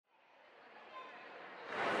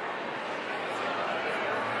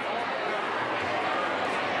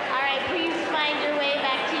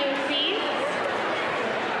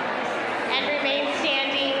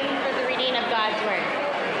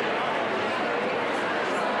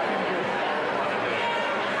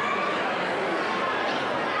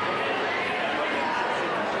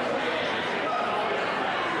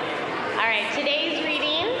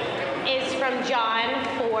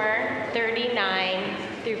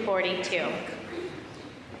through 42.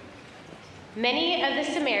 Many of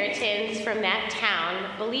the Samaritans from that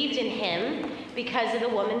town believed in him because of the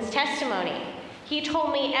woman's testimony. He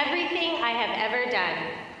told me everything I have ever done.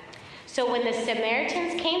 So when the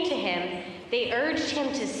Samaritans came to him, they urged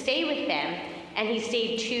him to stay with them, and he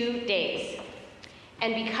stayed 2 days.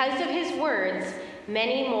 And because of his words,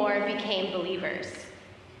 many more became believers.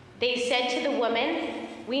 They said to the woman,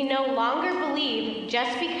 "We no longer believe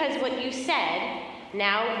just because what you said.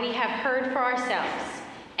 Now we have heard for ourselves,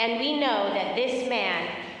 and we know that this man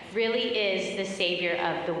really is the Savior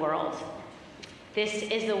of the world." This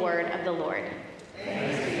is the word of the Lord.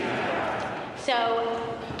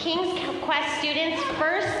 So, King's Quest students,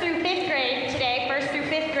 1st through 5th grade today, 1st through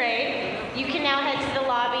 5th grade, you can now head to the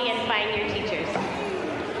lobby and find your teachers.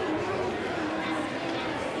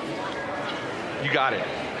 You got it.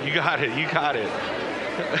 You got it. You got it.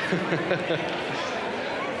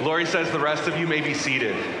 Lori says the rest of you may be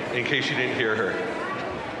seated, in case you didn't hear her.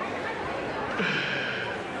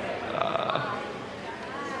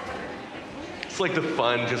 It's like the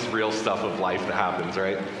fun, just real stuff of life that happens,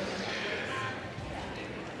 right?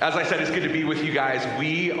 As I said, it's good to be with you guys.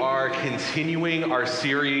 We are continuing our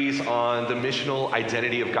series on the missional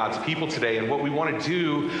identity of God's people today. And what we want to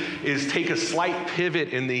do is take a slight pivot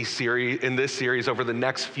in this series over the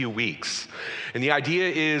next few weeks. And the idea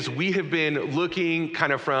is we have been looking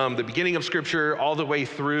kind of from the beginning of Scripture all the way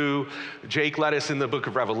through. Jake led us in the book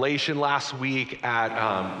of Revelation last week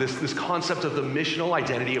at this concept of the missional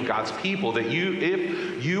identity of God's people, that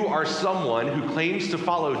if you are someone who claims to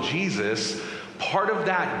follow Jesus, part of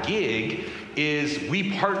that gig is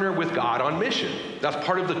we partner with God on mission. That's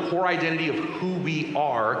part of the core identity of who we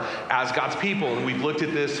are as God's people. And we've looked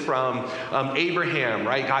at this from Abraham,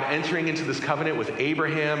 right? God entering into this covenant with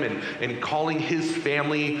Abraham and calling his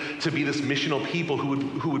family to be this missional people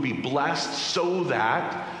who would be blessed so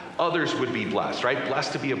that others would be blessed, right?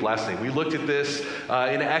 Blessed to be a blessing. We looked at this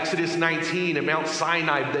in Exodus 19 at Mount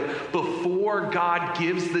Sinai, that before God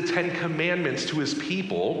gives the 10 Commandments to his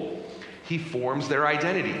people, he forms their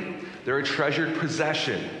identity. They're a treasured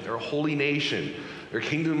possession. They're a holy nation. They're a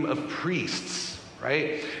kingdom of priests,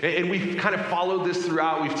 right? And we've kind of followed this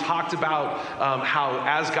throughout. We've talked about how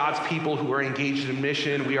as God's people who are engaged in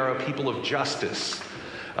mission, we are a people of justice.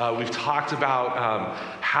 We've talked about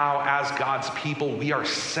how as God's people, we are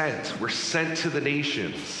sent. We're sent to the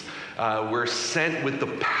nations. We're sent with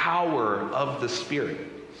the power of the Spirit.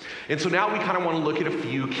 And so now we kind of want to look at a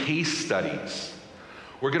few case studies.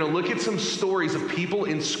 We're going to look at some stories of people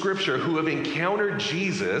in Scripture who have encountered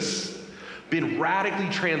Jesus, been radically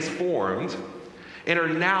transformed, and are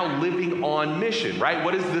now living on mission, right?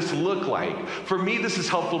 What does this look like? For me, this is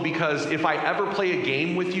helpful because if I ever play a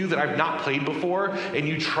game with you that I've not played before and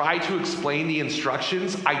you try to explain the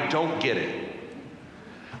instructions, I don't get it.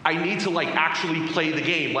 I need to actually play the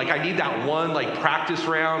game. I need that one practice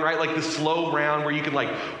round, right? The slow round where you can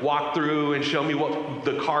walk through and show me what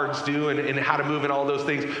the cards do and how to move and all those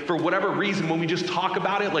things. For whatever reason, when we just talk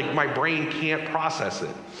about it, my brain can't process it.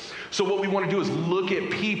 So what we want to do is look at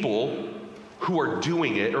people who are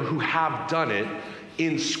doing it or who have done it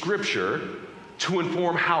in Scripture to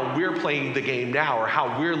inform how we're playing the game now or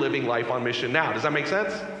how we're living life on mission now. Does that make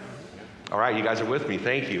sense? All right, you guys are with me.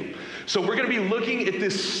 Thank you. So we're going to be looking at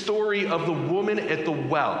this story of the woman at the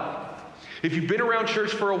well. If you've been around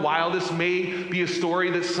church for a while, this may be a story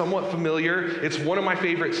that's somewhat familiar. It's one of my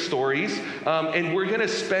favorite stories. And we're going to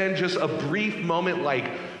spend just a brief moment,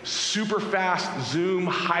 super fast Zoom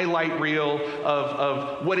highlight reel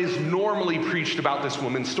of what is normally preached about this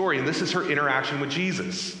woman's story. And this is her interaction with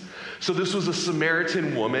Jesus. So this was a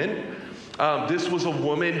Samaritan woman. This was a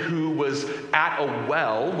woman who was at a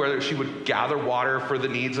well where she would gather water for the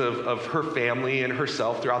needs of her family and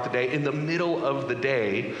herself throughout the day in the middle of the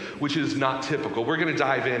day, which is not typical. We're going to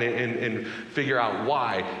dive in and figure out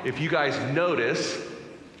why. If you guys notice,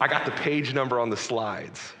 I got the page number on the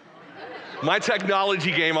slides. My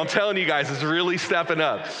technology game, I'm telling you guys, is really stepping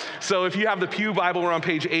up. So if you have the Pew Bible, we're on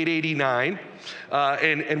page 889,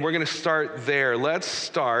 and we're going to start there. Let's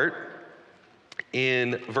start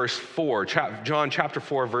in verse 4, John chapter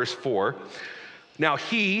 4, verse 4. Now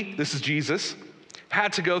this is Jesus,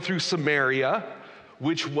 had to go through Samaria,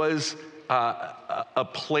 which was a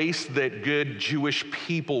place that good Jewish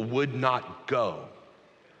people would not go.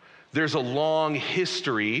 There's a long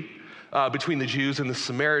history between the Jews and the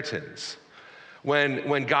Samaritans.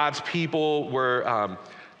 When God's people were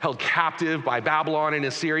held captive by Babylon and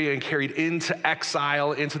Assyria and carried into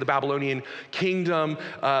exile into the Babylonian kingdom.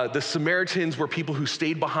 The Samaritans were people who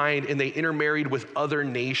stayed behind and they intermarried with other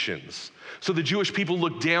nations. So the Jewish people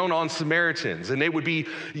looked down on Samaritans and they would be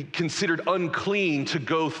considered unclean to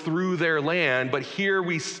go through their land. But here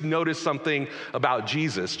we notice something about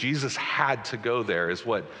Jesus. Jesus had to go there, is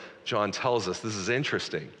what John tells us. This is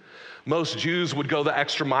interesting. Most Jews would go the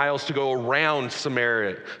extra miles to go around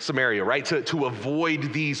Samaria, right? To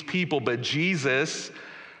avoid these people, but Jesus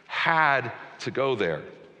had to go there.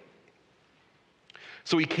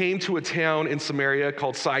 So he came to a town in Samaria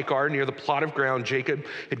called Sychar, near the plot of ground Jacob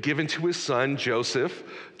had given to his son Joseph.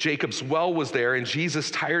 Jacob's well was there, and Jesus,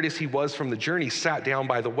 tired as he was from the journey, sat down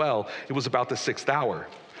by the well. It was about the 6th hour.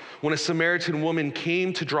 When a Samaritan woman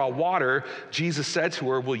came to draw water, Jesus said to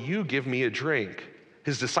her, "Will you give me a drink?"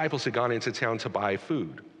 His disciples had gone into town to buy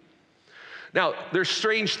food. Now, there's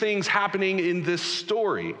strange things happening in this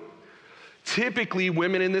story. Typically,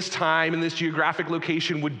 women in this time, in this geographic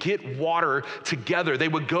location, would get water together. They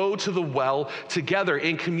would go to the well together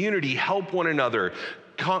in community, help one another,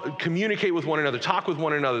 communicate with one another, talk with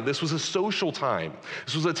one another. This was a social time.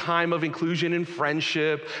 This was a time of inclusion and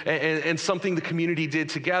friendship and something the community did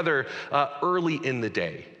together early in the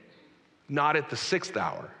day, not at the 6th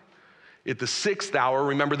hour. At the 6th hour,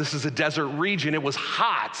 remember this is a desert region, it was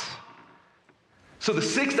hot. So the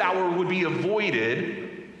 6th hour would be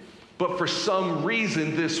avoided, but for some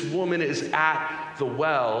reason, this woman is at the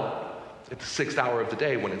well at the 6th hour of the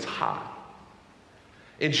day when it's hot.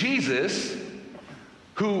 And Jesus,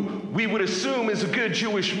 who we would assume is a good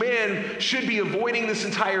Jewish man, should be avoiding this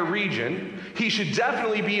entire region. He should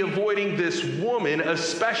definitely be avoiding this woman,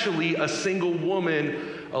 especially a single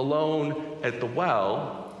woman alone at the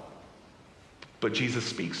well. But Jesus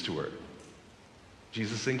speaks to her.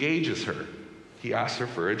 Jesus engages her. He asks her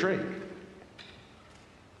for a drink.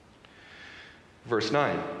 Verse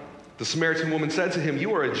 9, the Samaritan woman said to him,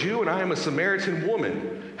 "You are a Jew and I am a Samaritan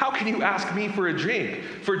woman. How can you ask me for a drink?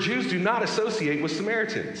 For Jews do not associate with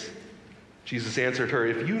Samaritans." Jesus answered her,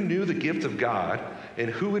 "If you knew the gift of God and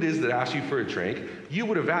who it is that asks you for a drink, you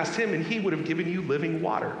would have asked him and he would have given you living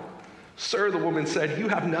water." "Sir," the woman said, "you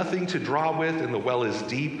have nothing to draw with and the well is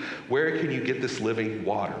deep. Where can you get this living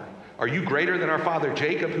water? Are you greater than our father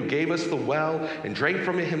Jacob, who gave us the well and drank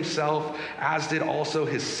from it himself, as did also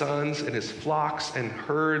his sons and his flocks and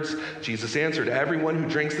herds?" Jesus answered, "Everyone who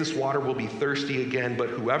drinks this water will be thirsty again, but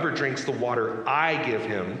whoever drinks the water I give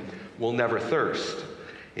him will never thirst.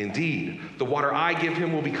 Indeed, the water I give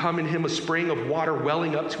him will become in him a spring of water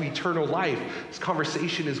welling up to eternal life." This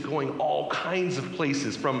conversation is going all kinds of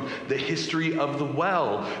places, from the history of the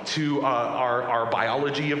well to our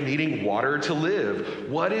biology of needing water to live.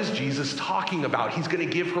 What is Jesus talking about? He's going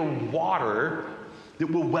to give her water that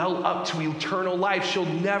will well up to eternal life. She'll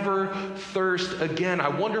never thirst again. I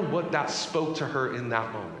wonder what that spoke to her in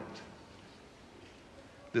that moment.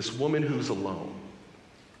 This woman who's alone,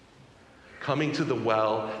 coming to the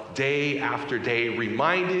well day after day,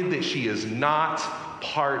 reminded that she is not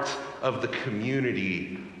part of the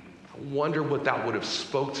community. I wonder what that would have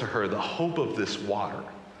spoke to her, the hope of this water,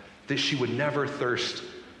 that she would never thirst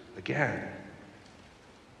again.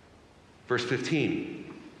 Verse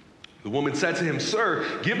 15, the woman said to him, "Sir,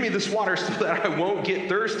 give me this water so that I won't get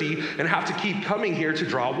thirsty and have to keep coming here to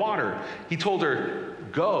draw water." He told her,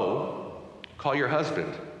 "Go, call your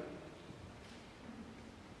husband."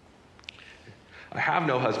 "I have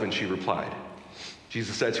no husband," she replied.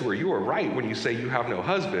 Jesus said to her, "You are right when you say you have no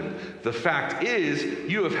husband. The fact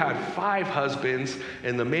is, you have had 5 husbands,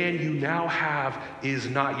 and the man you now have is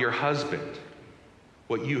not your husband.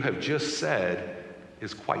 What you have just said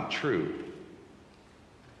is quite true."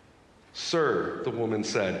 "Sir," the woman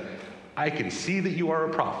said, "I can see that you are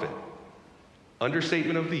a prophet."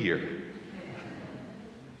 Understatement of the year.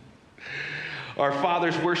 "Our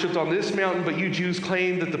fathers worshipped on this mountain, but you Jews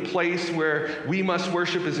claim that the place where we must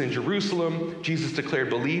worship is in Jerusalem." Jesus declared,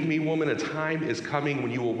 "Believe me, woman, a time is coming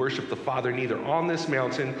when you will worship the Father neither on this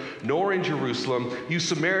mountain nor in Jerusalem. You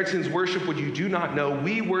Samaritans worship what you do not know.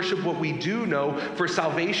 We worship what we do know, for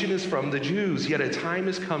salvation is from the Jews. Yet a time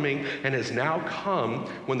is coming and has now come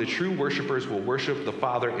when the true worshipers will worship the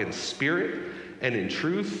Father in spirit and in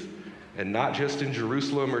truth, and not just in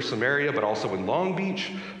Jerusalem or Samaria, but also in Long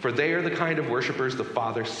Beach, for they are the kind of worshipers the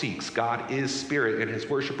Father seeks. God is spirit, and his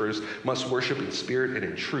worshipers must worship in spirit and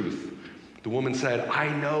in truth." The woman said, "I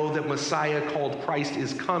know that Messiah called Christ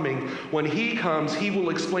is coming. When he comes, he will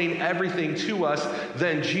explain everything to us."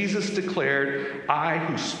 Then Jesus declared, "I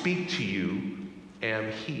who speak to you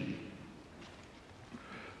am he."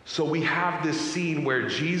 So we have this scene where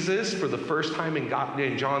Jesus, for the first time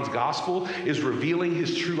in John's gospel, is revealing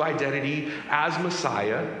his true identity as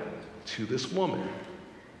Messiah to this woman,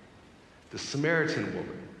 the Samaritan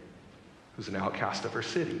woman, who's an outcast of her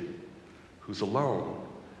city, who's alone,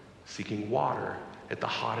 seeking water at the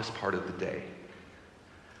hottest part of the day.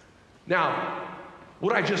 Now,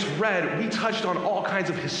 what I just read, we touched on all kinds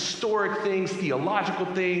of historic things, theological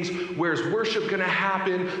things. Where's worship going to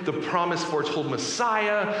happen? The promised foretold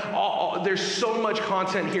Messiah. There's so much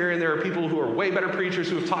content here, and there are people who are way better preachers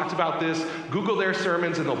who have talked about this. Google their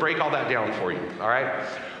sermons, and they'll break all that down for you, all right?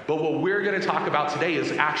 But what we're going to talk about today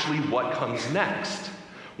is actually what comes next.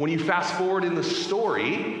 When you fast forward in the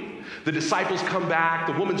story, the disciples come back,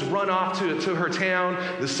 the woman's run off to her town,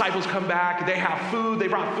 the disciples come back, they have food, they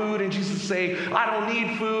brought food, and Jesus is saying, I don't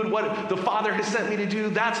need food, what the Father has sent me to do,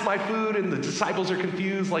 that's my food, and the disciples are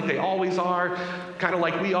confused like they always are, kind of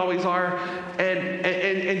like we always are,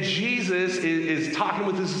 and Jesus is talking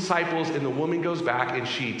with his disciples, and the woman goes back and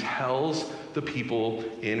she tells the people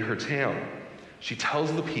in her town. She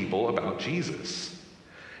tells the people about Jesus.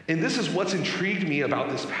 And this is what's intrigued me about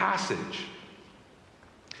this passage.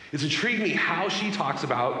 It's intrigued me how she talks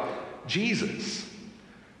about Jesus.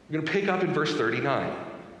 We're going to pick up in verse 39.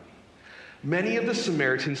 Many of the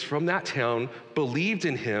Samaritans from that town believed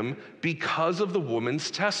in him because of the woman's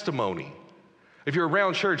testimony. If you're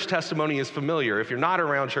around church, testimony is familiar. If you're not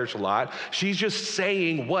around church a lot, she's just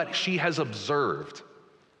saying what she has observed.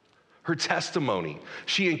 Her testimony.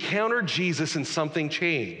 She encountered Jesus and something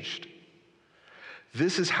changed.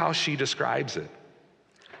 This is how she describes it.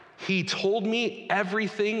 He told me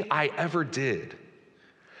everything I ever did.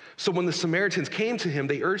 So when the Samaritans came to him,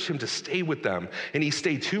 they urged him to stay with them. And he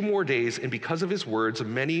stayed 2 more days, and because of his words,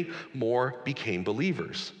 many more became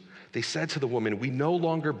believers. They said to the woman, we no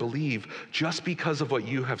longer believe just because of what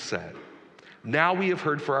you have said. Now we have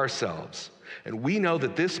heard for ourselves, and we know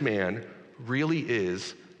that this man really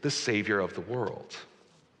is the Savior of the world.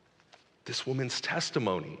 This woman's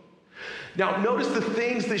testimony. Now notice the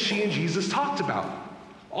things that she and Jesus talked about.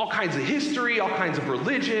 All kinds of history, all kinds of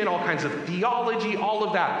religion, all kinds of theology, all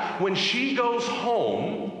of that. When she goes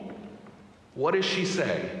home, what does she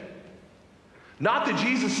say? Not that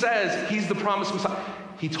Jesus says he's the promised Messiah.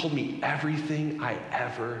 He told me everything I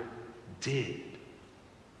ever did.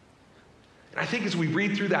 And I think as we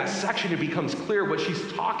read through that section, it becomes clear what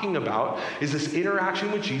she's talking about is this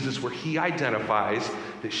interaction with Jesus where he identifies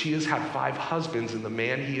that she has had 5 husbands and the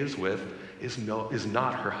man he is with is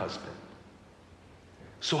not her husband.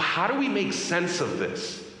 So how do we make sense of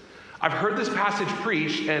this? I've heard this passage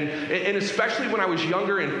preached, and especially when I was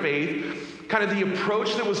younger in faith, kind of the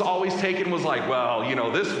approach that was always taken was like, well, you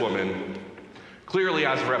know, this woman clearly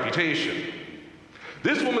has a reputation.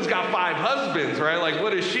 This woman's got 5 husbands, right? Like,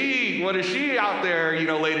 what is she out there, you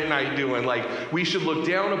know, late at night doing? Like, we should look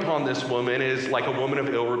down upon this woman as like a woman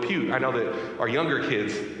of ill repute. I know that our younger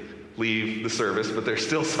kids leave the service, but there's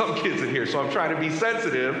still some kids in here, so I'm trying to be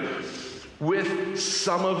sensitive with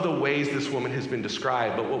some of the ways this woman has been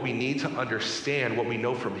described. But what we need to understand, what we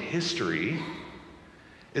know from history,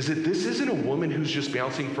 is that this isn't a woman who's just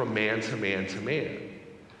bouncing from man to man to man.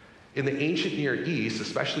 In the ancient Near East,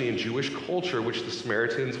 especially in Jewish culture, which the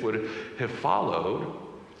Samaritans would have followed,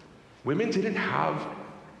 women didn't have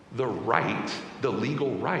the right, the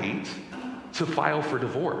legal right, to file for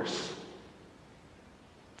divorce.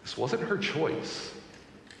 This wasn't her choice.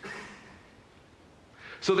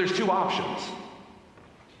 So there's 2 options.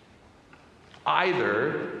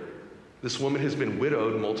 Either this woman has been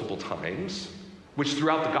widowed multiple times, which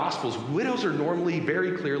throughout the Gospels, widows are normally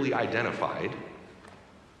very clearly identified,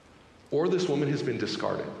 or this woman has been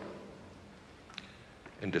discarded,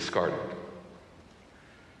 and discarded,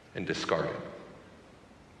 and discarded,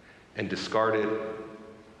 and discarded,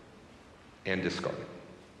 and discarded.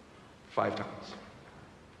 5 times.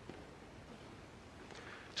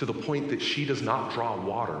 To the point that she does not draw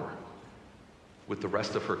water with the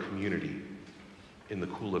rest of her community in the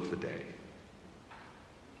cool of the day.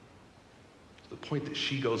 To the point that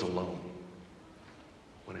she goes alone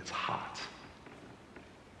when it's hot.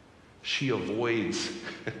 She avoids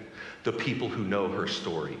the people who know her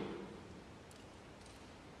story.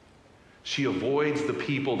 She avoids the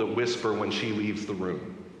people that whisper when she leaves the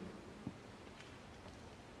room.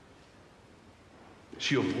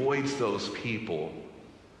 She avoids those people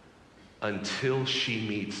until she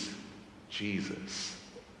meets Jesus.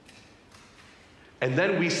 And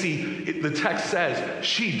then we see, the text says,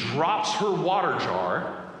 she drops her water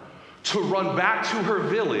jar to run back to her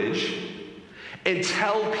village and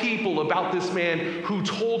tell people about this man who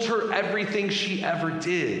told her everything she ever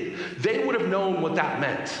did. They would have known what that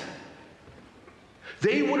meant.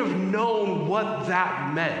 they would have known what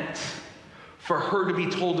that meant for her to be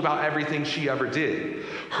told about everything she ever did,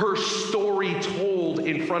 her story told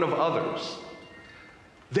in front of others.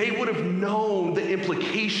 They would have known the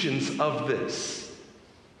implications of this.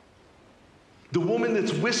 The woman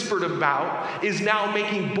that's whispered about is now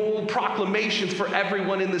making bold proclamations for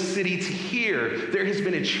everyone in the city to hear. There has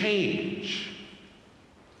been a change.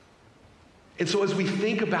 And so as we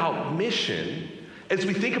think about mission, as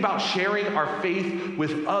we think about sharing our faith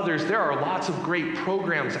with others, there are lots of great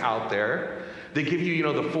programs out there that give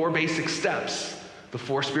you, the 4 basic steps, the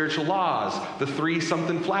 4 spiritual laws, the 3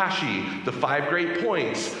 something flashy, the 5 great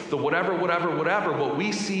points, the whatever. What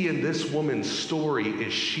we see in this woman's story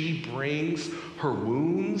is she brings her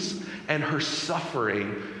wounds and her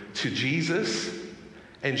suffering to Jesus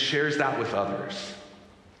and shares that with others.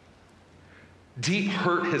 Deep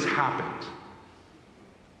hurt has happened.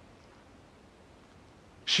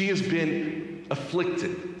 She has been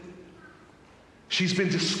afflicted. She's been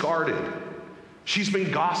discarded. She's been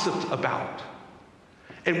gossiped about.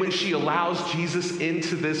 And when she allows Jesus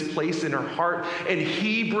into this place in her heart and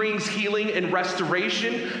he brings healing and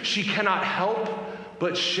restoration, she cannot help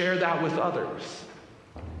but share that with others.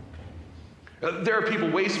 There are people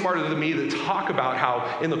way smarter than me that talk about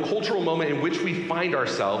how in the cultural moment in which we find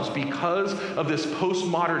ourselves, because of this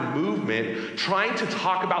postmodern movement, trying to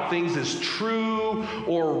talk about things as true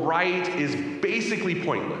or right is basically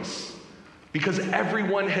pointless. Because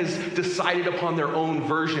everyone has decided upon their own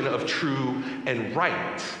version of true and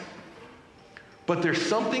right. But there's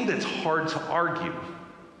something that's hard to argue,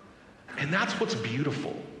 and that's what's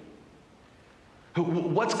beautiful.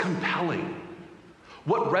 What's compelling?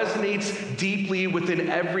 What resonates deeply within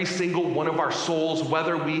every single one of our souls,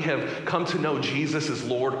 whether we have come to know Jesus as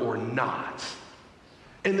Lord or not.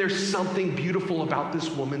 And there's something beautiful about this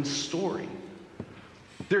woman's story.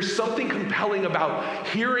 There's something compelling about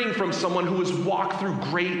hearing from someone who has walked through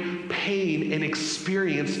great pain and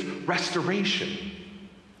experienced restoration.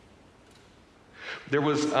 There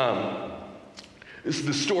was,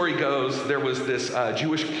 the story goes, there was this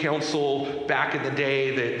Jewish council back in the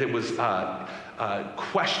day that was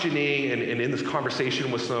questioning and in this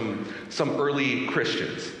conversation with some early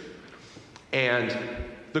Christians. And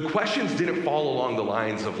the questions didn't fall along the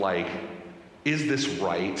lines of like, is this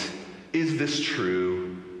right? Is this true?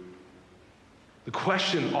 The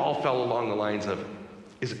question all fell along the lines of,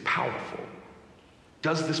 is it powerful?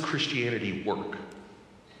 Does this Christianity work?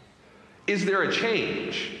 Is there a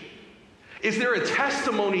change? Is there a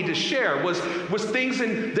testimony to share? Was things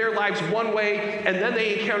in their lives one way and then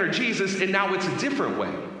they encountered Jesus and now it's a different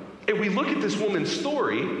way? And we look at this woman's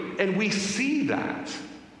story and we see that.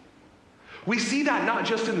 We see that not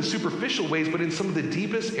just in the superficial ways, but in some of the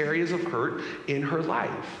deepest areas of hurt in her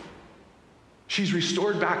life. She's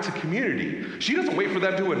restored back to community. She doesn't wait for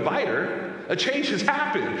them to invite her. A change has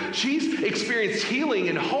happened. She's experienced healing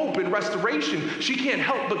and hope and restoration. She can't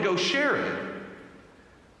help but go share it.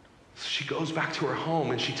 So she goes back to her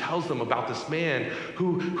home and she tells them about this man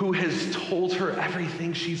who has told her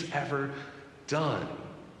everything she's ever done.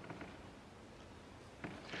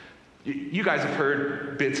 You guys have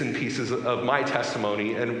heard bits and pieces of my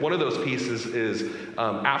testimony, and one of those pieces is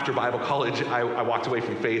after Bible college, I walked away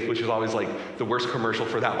from faith, which is always like the worst commercial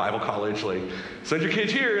for that Bible college, like, send your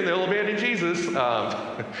kids here and they'll abandon Jesus.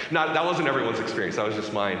 That wasn't everyone's experience, that was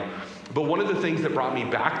just mine. But one of the things that brought me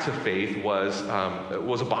back to faith was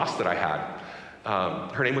a boss that I had.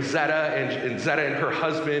 Her name was Zetta, and Zetta and her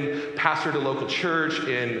husband pastored a local church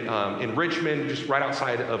in Richmond, just right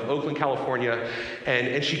outside of Oakland, California.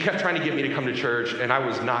 And she kept trying to get me to come to church, and I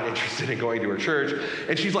was not interested in going to her church.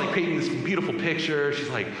 And she's like painting this beautiful picture. She's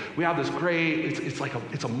like, we have this great,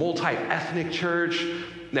 it's a multi-ethnic church.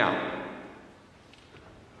 Now,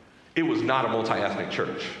 it was not a multi-ethnic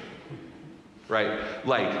church, right?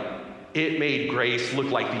 Like, it made Grace look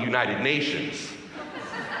like the United Nations.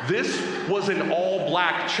 This was an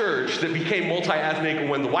all-black church that became multi-ethnic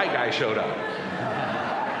when the white guy showed up.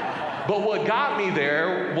 But what got me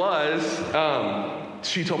there was,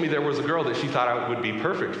 she told me there was a girl that she thought would be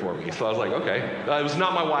perfect for me. So I was like, okay. It was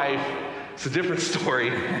not my wife. It's a different story.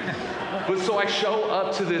 But so I show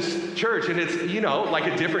up to this church, and it's, like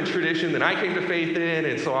a different tradition than I came to faith in,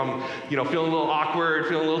 and so I'm, feeling a little awkward,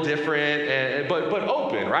 feeling a little different, but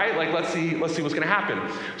open, right? Like, let's see what's going to happen.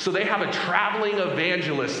 So they have a traveling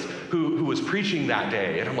evangelist who was preaching that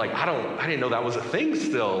day, and I'm like, I didn't know that was a thing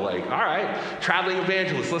still. Like, all right, traveling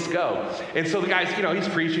evangelist, let's go. And so the guy's,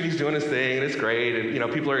 he's preaching, he's doing his thing, and it's great,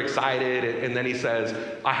 and people are excited, and then he says,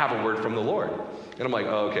 I have a word from the Lord. And I'm like,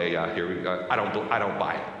 oh, okay, yeah, here we go. I don't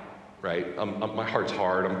buy it. right? My heart's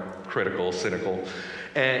hard, I'm critical, cynical.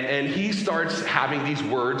 And he starts having these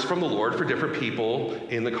words from the Lord for different people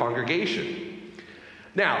in the congregation.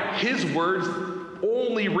 Now, his words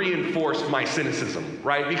only reinforced my cynicism,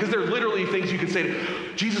 right? Because there are literally things you can say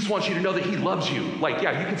Jesus wants you to know that he loves you. Like,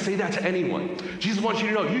 yeah, you can say that to anyone. Jesus wants you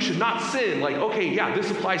to know you should not sin. Like, okay, yeah,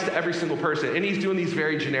 this applies to every single person. And he's doing these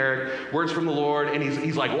very generic words from the Lord, and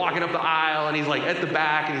he's like walking up the aisle, and he's like at the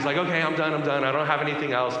back, and he's like, okay, I'm done, I don't have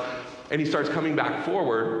anything else. And he starts coming back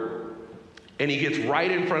forward, and he gets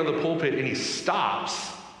right in front of the pulpit, and he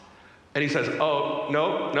stops, and he says, oh,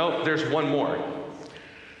 no, there's one more.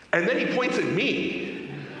 And then he points at me,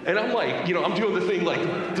 and I'm like, I'm doing the thing like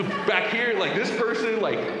back here, like this person,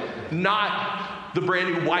 like not the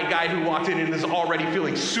brand new white guy who walked in and is already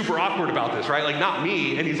feeling super awkward about this, right? Like not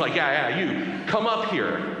me. And he's like, yeah, you come up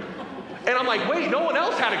here. And I'm like, wait, no one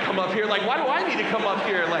else had to come up here. Like, why do I need to come up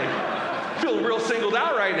here? Like, I feel real singled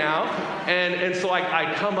out right now. And so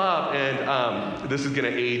I come up, and this is gonna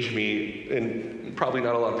age me, and probably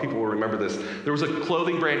not a lot of people will remember this. There was a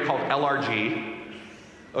clothing brand called LRG.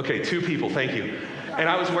 Okay, 2 people, thank you. And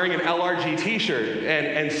I was wearing an LRG t-shirt,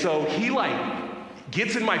 and so he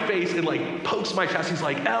gets in my face and pokes my chest. He's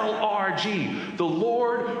like, LRG, the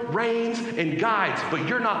Lord reigns and guides, but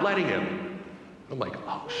you're not letting him. I'm like,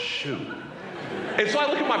 oh shoot. And so I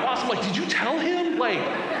look at my boss, I'm like, did you tell him?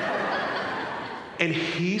 And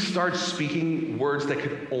he starts speaking words that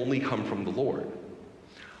could only come from the Lord.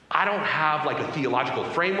 I don't have a theological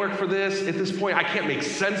framework for this at this point. I can't make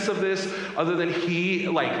sense of this other than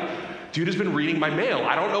dude has been reading my mail.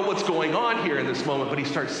 I don't know what's going on here in this moment, but he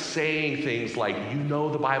starts saying things like,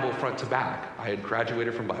 the Bible front to back. I had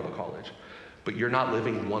graduated from Bible college, but you're not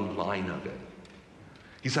living one line of it.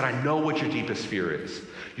 He said, I know what your deepest fear is.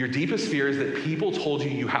 Your deepest fear is that people told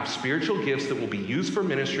you have spiritual gifts that will be used for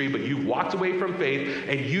ministry, but you've walked away from faith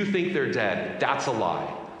and you think they're dead. That's a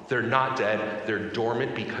lie. They're not dead. They're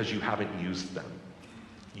dormant because you haven't used them.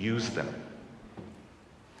 Use them.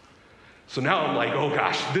 So now I'm like, oh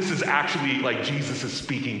gosh, this is actually Jesus is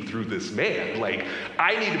speaking through this man.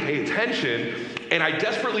 I need to pay attention, and I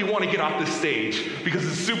desperately want to get off this stage because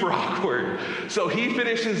it's super awkward. So he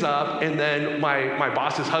finishes up, and then my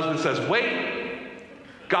boss's husband says, wait,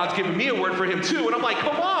 God's given me a word for him too. And I'm like,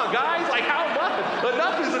 come on, guys, how much?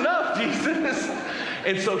 Enough is enough, Jesus.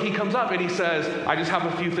 And so he comes up and he says, I just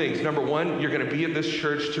have a few things. Number 1, you're going to be at this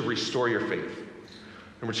church to restore your faith.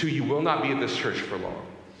 Number 2, you will not be at this church for long.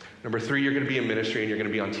 Number 3, you're going to be in ministry and you're going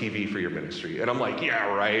to be on TV for your ministry. And I'm like, yeah,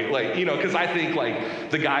 right. Because I think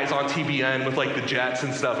the guys on TBN with the jets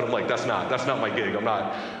and stuff. And I'm like, that's not my gig. I'm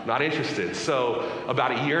not interested. So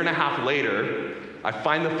about a year and a half later, I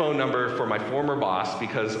find the phone number for my former boss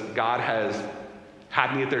because God has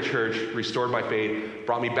had me at their church, restored my faith,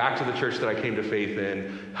 brought me back to the church that I came to faith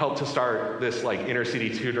in, helped to start this inner city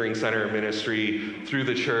tutoring center ministry through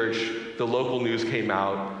the church. The local news came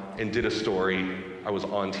out and did a story. I was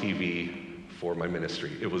on TV for my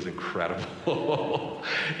ministry. It was incredible.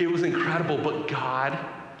 It was incredible, but God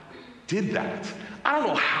did that. I don't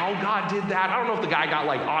know how God did that. I don't know if the guy got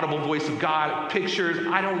audible voice of God, pictures,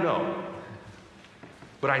 I don't know.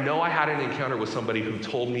 But I know I had an encounter with somebody who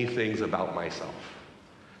told me things about myself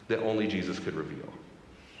that only Jesus could reveal.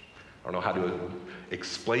 I don't know how to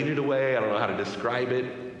explain it away. I don't know how to describe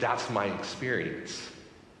it. That's my experience.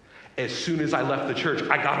 As soon as I left the church,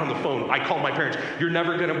 I got on the phone. I called my parents. You're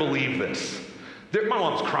never going to believe this. My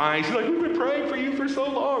mom's crying. She's like, we've been praying for you for so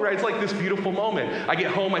long, right? It's this beautiful moment. I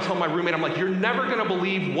get home, I tell my roommate, I'm like, you're never going to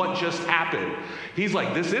believe what just happened. He's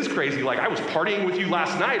like, this is crazy. I was partying with you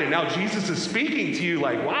last night, and now Jesus is speaking to you.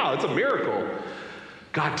 Wow, it's a miracle.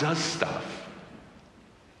 God does stuff.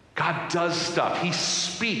 God does stuff. He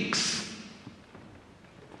speaks.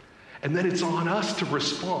 And then it's on us to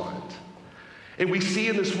respond. And we see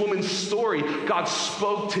in this woman's story, God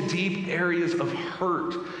spoke to deep areas of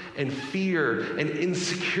hurt and fear and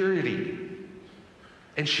insecurity.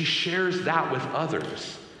 And she shares that with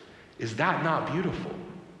others. Is that not beautiful?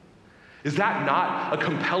 Is that not a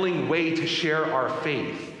compelling way to share our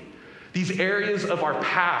faith? These areas of our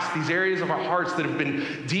past, these areas of our hearts that have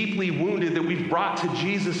been deeply wounded that we've brought to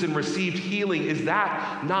Jesus and received healing, is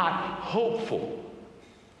that not hopeful?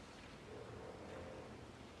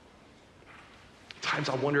 Times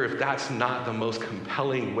I wonder if that's not the most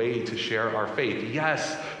compelling way to share our faith.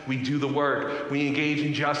 Yes, we do the work. We engage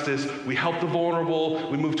in justice. We help the vulnerable.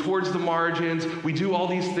 We move towards the margins. We do all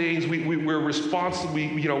these things. We're responsible.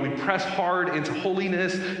 We press hard into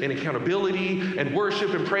holiness and accountability and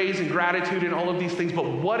worship and praise and gratitude and all of these things. But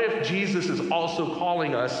what if Jesus is also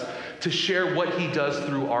calling us to share what he does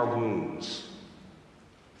through our wounds,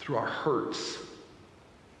 through our hurts?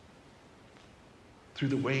 through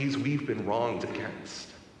the ways we've been wronged against.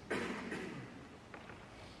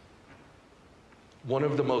 One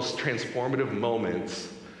of the most transformative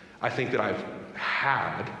moments I think that I've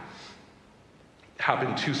had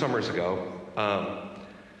happened 2 summers ago.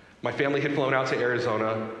 My family had flown out to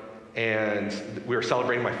Arizona, and we were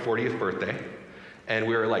celebrating my 40th birthday. And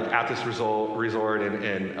we were like at this resort, and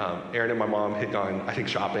Aaron and my mom had gone, I think,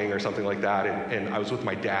 shopping or something like that. And I was with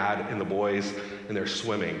my dad and the boys, and they're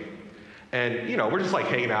swimming. And, we're just like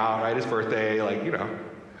hanging out, right? His birthday, like,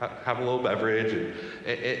 having a little beverage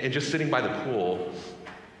and just sitting by the pool.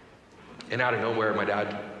 And out of nowhere, my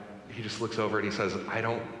dad, he just looks over and he says, I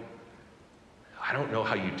don't know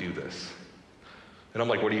how you do this. And I'm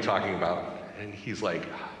like, what are you talking about? And he's like,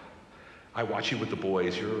 I watch you with the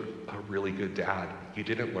boys. You're a really good dad. You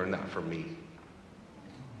didn't learn that from me.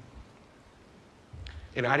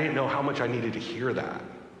 And I didn't know how much I needed to hear that.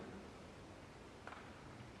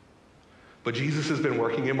 But Jesus has been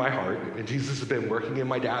working in my heart, and Jesus has been working in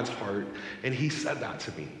my dad's heart, and he said that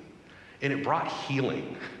to me. And it brought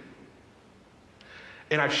healing.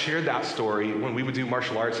 And I've shared that story when we would do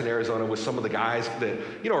martial arts in Arizona with some of the guys that,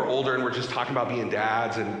 are older, and we're just talking about being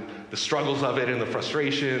dads and the struggles of it and the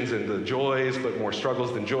frustrations and the joys, but more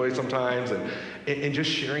struggles than joys sometimes. And just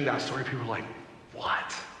sharing that story, people are like,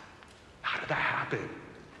 what? How did that happen?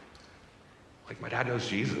 Like, my dad knows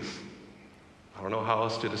Jesus. I don't know how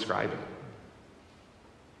else to describe it.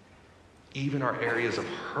 Even our areas of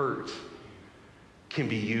hurt can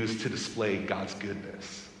be used to display God's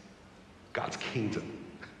goodness, God's kingdom.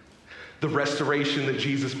 The restoration that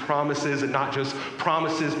Jesus promises, and not just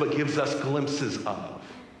promises, but gives us glimpses of.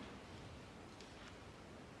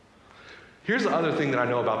 Here's the other thing that I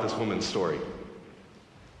know about this woman's story.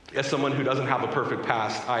 As someone who doesn't have a perfect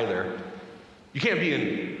past either, you can't be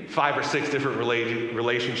in 5 or 6 different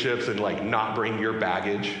relationships and like not bring your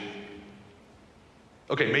baggage.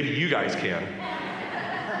 Okay, maybe you guys can.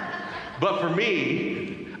 But for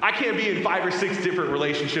me, I can't be in 5 or 6 different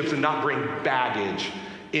relationships and not bring baggage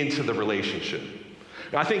into the relationship.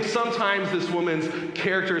 Now, I think sometimes this woman's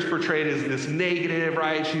character is portrayed as this negative,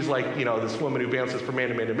 right? She's like, this woman who bounces from man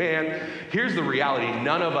to man to man. Here's the reality.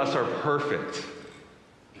 None of us are perfect.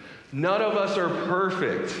 None of us are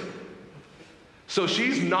perfect. So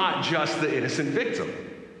she's not just the innocent victim.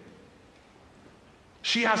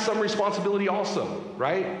 She has some responsibility also,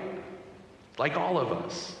 right? Like all of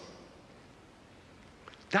us.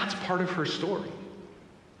 That's part of her story.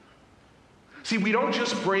 See, we don't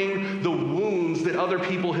just bring the wounds that other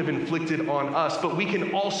people have inflicted on us, but we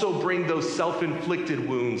can also bring those self-inflicted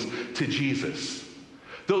wounds to Jesus.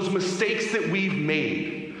 Those mistakes that we've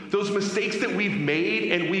made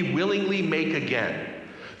and we willingly make again.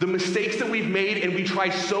 The mistakes that we've made and we try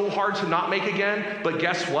so hard to not make again, but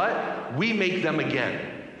guess what? We make them again.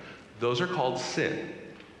 Those are called sin.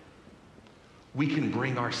 We can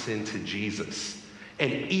bring our sin to Jesus.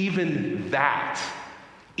 And even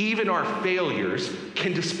our failures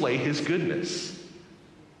can display his goodness.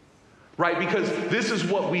 Right? Because this is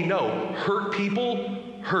what we know. Hurt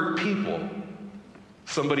people hurt people.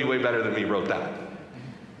 Somebody way better than me wrote that.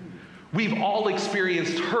 We've all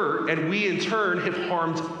experienced hurt, and we in turn have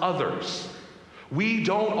harmed others. We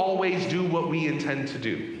don't always do what we intend to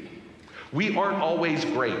do. We aren't always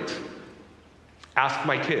great. Ask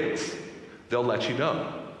my kids. They'll let you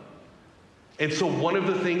know. And so one of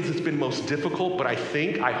the things that's been most difficult, but I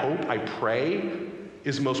hope, I pray,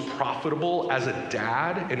 is most profitable as a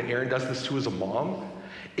dad, and Erin does this too as a mom,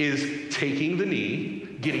 is taking the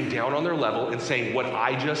knee, getting down on their level, and saying, what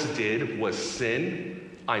I just did was sin.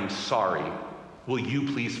 I'm sorry. Will you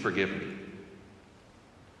please forgive me?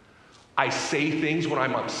 I say things when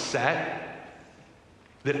I'm upset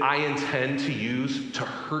that I intend to use to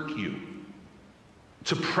hurt you,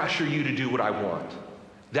 to pressure you to do what I want.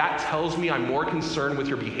 That tells me I'm more concerned with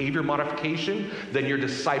your behavior modification than your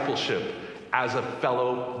discipleship as a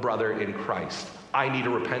fellow brother in Christ. I need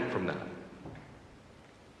to repent from that.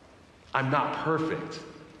 I'm not perfect.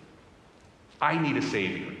 I need a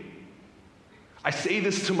Savior. I say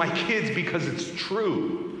this to my kids because it's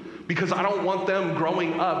true. Because I don't want them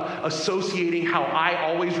growing up associating how I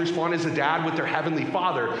always respond as a dad with their Heavenly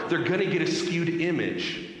Father. They're going to get a skewed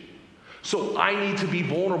image. So I need to be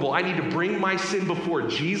vulnerable. I need to bring my sin before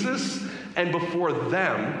Jesus and before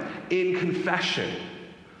them in confession.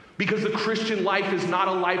 Because the Christian life is not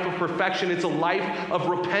a life of perfection, it's a life of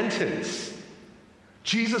repentance.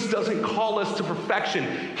 Jesus doesn't call us to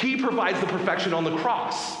perfection. He provides the perfection on the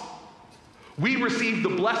cross. We receive the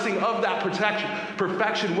blessing of that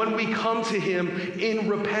perfection when we come to him in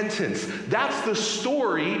repentance. That's the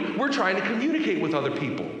story we're trying to communicate with other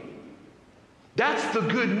people. That's the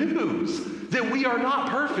good news, that we are not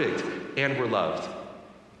perfect and we're loved.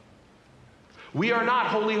 We are not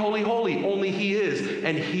holy, holy, holy, only he is,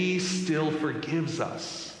 and he still forgives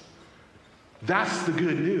us. That's the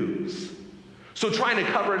good news. So trying to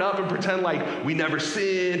cover it up and pretend like we never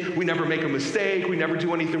sin, we never make a mistake, we never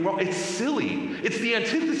do anything wrong, it's silly. It's the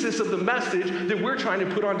antithesis of the message that we're trying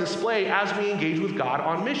to put on display as we engage with God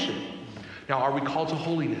on mission. Now, are we called to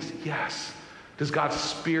holiness? Yes. Does God's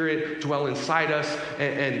Spirit dwell inside us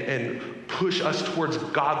and push us towards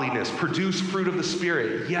godliness, produce fruit of the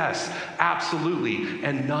Spirit? Yes, absolutely.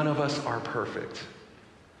 And none of us are perfect.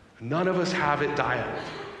 None of us have it dialed.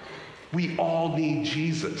 We all need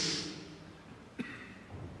Jesus.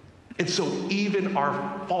 And so even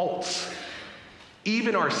our faults,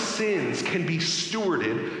 even our sins can be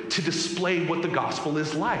stewarded to display what the gospel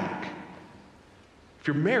is like. If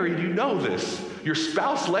you're married, you know this. Your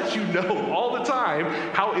spouse lets you know all the time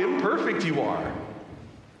how imperfect you are.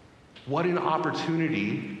 What an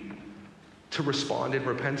opportunity to respond in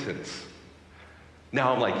repentance.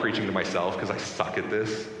 Now I'm like preaching to myself because I suck at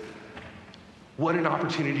this. What an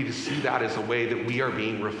opportunity to see that as a way that we are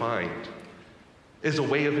being refined, as a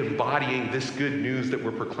way of embodying this good news that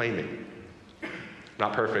we're proclaiming.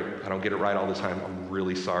 Not perfect. I don't get it right all the time. I'm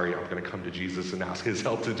really sorry. I'm going to come to Jesus and ask his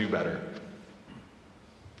help to do better.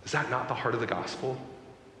 Is that not the heart of the gospel?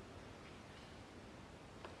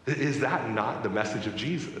 Is that not the message of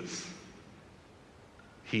Jesus?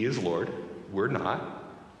 He is Lord, we're not,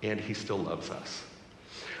 and he still loves us.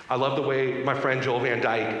 I love the way my friend Joel Van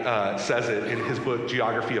Dyke says it in his book,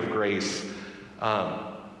 Geography of Grace.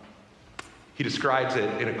 He describes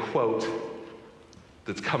it in a quote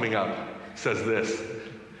that's coming up. It says this: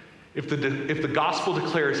 if the gospel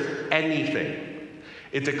declares anything,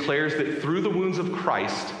 it declares that through the wounds of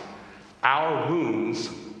Christ, our wounds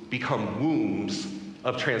become wombs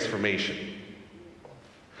of transformation.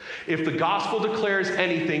 If the gospel declares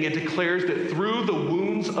anything, it declares that through the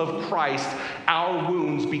wounds of Christ, our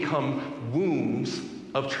wounds become wombs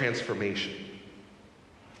of transformation.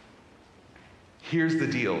 Here's the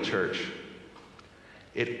deal, church.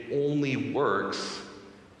 It only works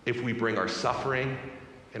if we bring our suffering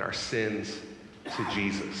and our sins to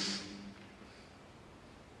Jesus.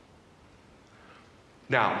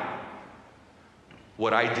 Now,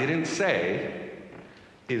 what I didn't say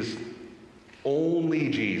is only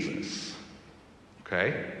Jesus,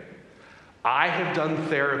 okay? I have done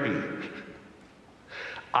therapy.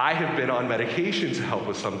 I have been on medication to help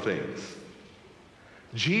with some things.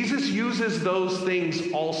 Jesus uses those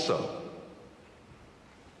things also.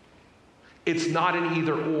 It's not an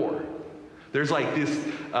either or. There's like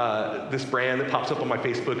this brand that pops up on my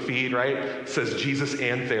Facebook feed, right? It says Jesus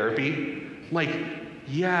and therapy. Like,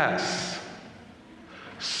 yes,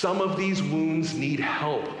 some of these wounds need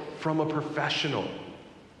help from a professional.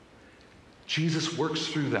 Jesus works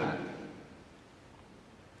through that.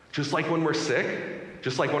 Just like when we're sick,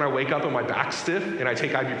 just like when I wake up and my back's stiff and I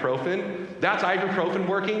take ibuprofen, that's ibuprofen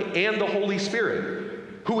working and the Holy Spirit,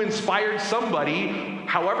 who inspired somebody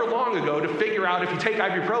however long ago to figure out if you take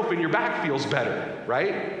ibuprofen, your back feels better,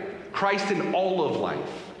 right? Christ in all of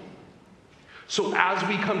life. So as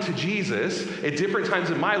we come to Jesus, at different times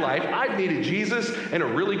in my life, I've needed Jesus and a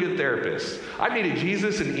really good therapist. I've needed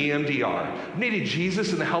Jesus and EMDR. I've needed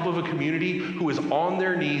Jesus and the help of a community who is on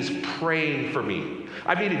their knees praying for me.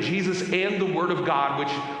 I've needed Jesus and the Word of God,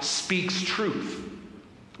 which speaks truth.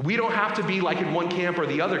 We don't have to be like in one camp or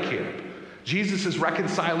the other camp. Jesus is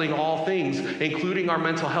reconciling all things, including our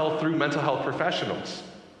mental health, through mental health professionals.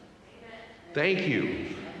 Thank you.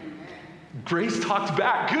 Grace talked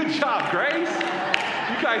back. Good job, Grace.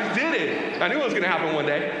 You guys did it. I knew it was going to happen one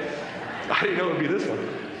day. I didn't know it would be this one.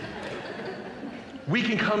 We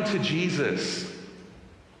can come to Jesus.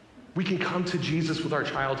 We can come to Jesus with our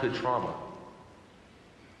childhood trauma.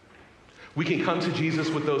 We can come to Jesus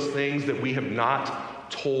with those things that we have not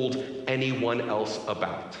told anyone else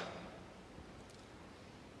about.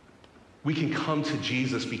 We can come to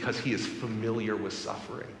Jesus because he is familiar with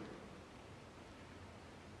suffering.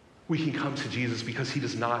 We can come to Jesus because he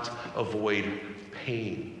does not avoid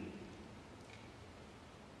pain.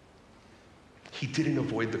 He didn't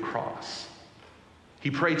avoid the cross. He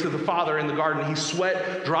prayed to the Father in the garden. He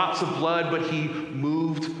sweat drops of blood, but he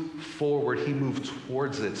moved forward. He moved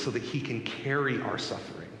towards it so that he can carry our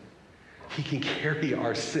suffering. He can carry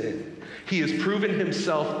our sin. He has proven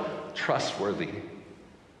himself trustworthy.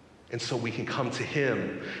 And so we can come to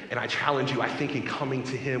him. And I challenge you, I think in coming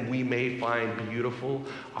to him, we may find beautiful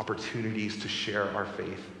opportunities to share our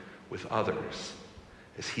faith with others,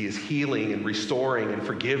 as he is healing and restoring and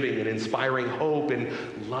forgiving and inspiring hope and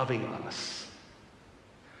loving us.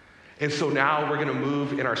 And so now we're going to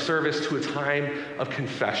move in our service to a time of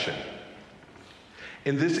confession.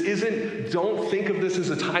 And don't think of this as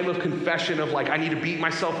a time of confession of like, I need to beat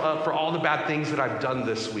myself up for all the bad things that I've done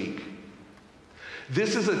this week.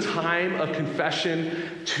 This is a time of confession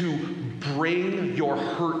to bring your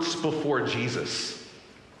hurts before Jesus.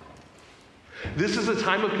 This is a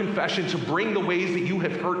time of confession to bring the ways that you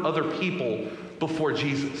have hurt other people before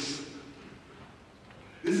Jesus.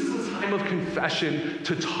 This is a time of confession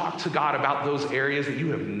to talk to God about those areas that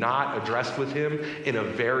you have not addressed with him in a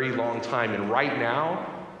very long time. And right now,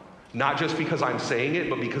 not just because I'm saying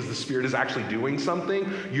it, but because the Spirit is actually doing something,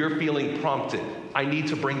 you're feeling prompted. I need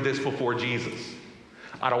to bring this before Jesus.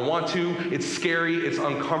 I don't want to. It's scary. It's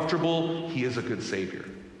uncomfortable. He is a good Savior.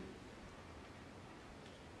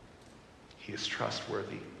 He is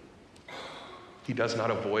trustworthy. He does not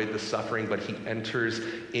avoid the suffering, but he enters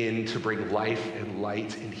in to bring life and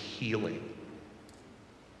light and healing.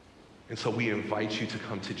 And so we invite you to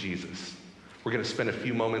come to Jesus. We're going to spend a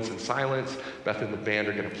few moments in silence. Beth and the band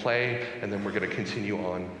are going to play, and then we're going to continue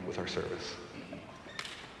on with our service.